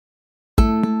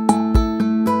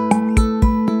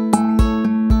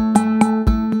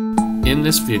In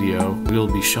this video, we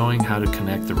will be showing how to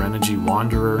connect the Renogy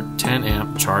Wanderer 10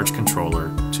 amp charge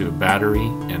controller to a battery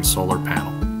and solar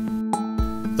panel.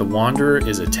 The Wanderer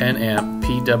is a 10 amp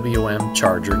PWM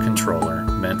charger controller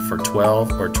meant for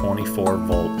 12 or 24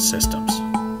 volt systems.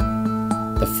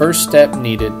 The first step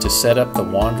needed to set up the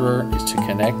Wanderer is to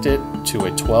connect it to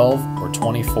a 12 or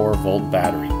 24 volt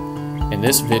battery. In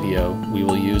this video, we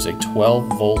will use a 12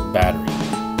 volt battery.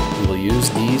 We will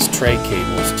use these tray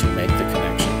cables to make the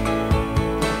connection.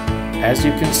 As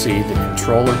you can see, the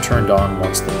controller turned on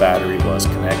once the battery was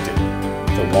connected.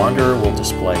 The Wanderer will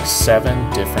display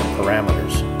 7 different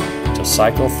parameters. To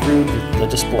cycle through the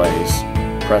displays,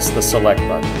 press the select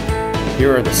button.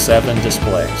 Here are the 7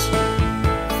 displays.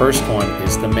 First one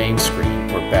is the main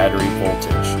screen, or battery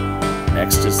voltage.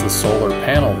 Next is the solar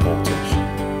panel voltage.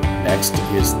 Next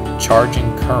is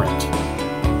charging current.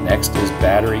 Next is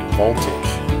battery voltage.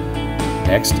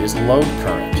 Next is load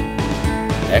current.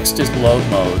 Next is load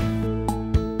mode.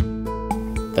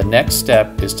 The next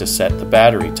step is to set the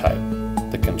battery type.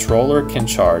 The controller can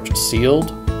charge sealed,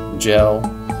 gel,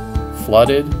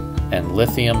 flooded, and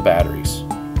lithium batteries.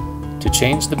 To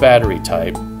change the battery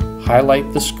type,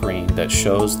 highlight the screen that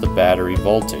shows the battery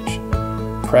voltage.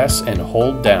 Press and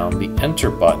hold down the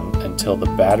Enter button until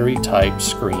the battery type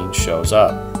screen shows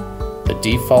up. The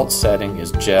default setting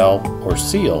is gel or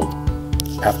sealed.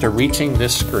 After reaching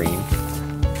this screen,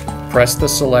 press the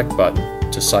Select button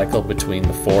to cycle between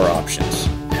the 4 options,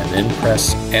 and then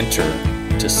press Enter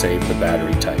to save the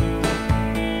battery type.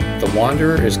 The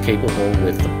Wanderer is capable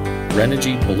with the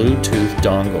Renogy Bluetooth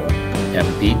dongle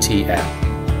and BT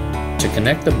app. To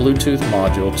connect the Bluetooth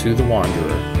module to the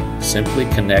Wanderer, simply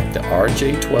connect the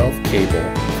RJ12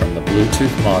 cable from the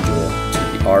Bluetooth module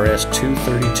to the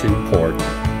RS232 port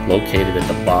located at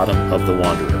the bottom of the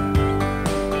Wanderer.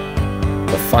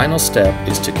 The final step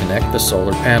is to connect the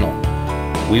solar panel.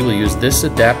 We will use this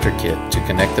adapter kit to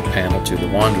connect the panel to the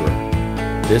Wanderer.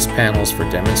 This panel is for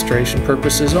demonstration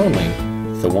purposes only.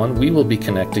 The one we will be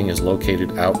connecting is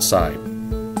located outside.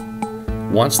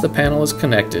 Once the panel is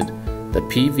connected, the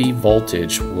PV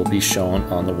voltage will be shown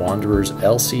on the Wanderer's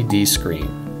LCD screen.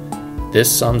 This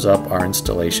sums up our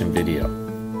installation video.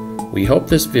 We hope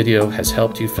this video has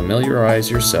helped you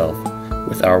familiarize yourself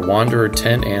with our Wanderer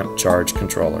 10 amp charge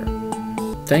controller.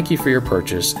 Thank you for your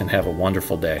purchase and have a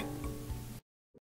wonderful day.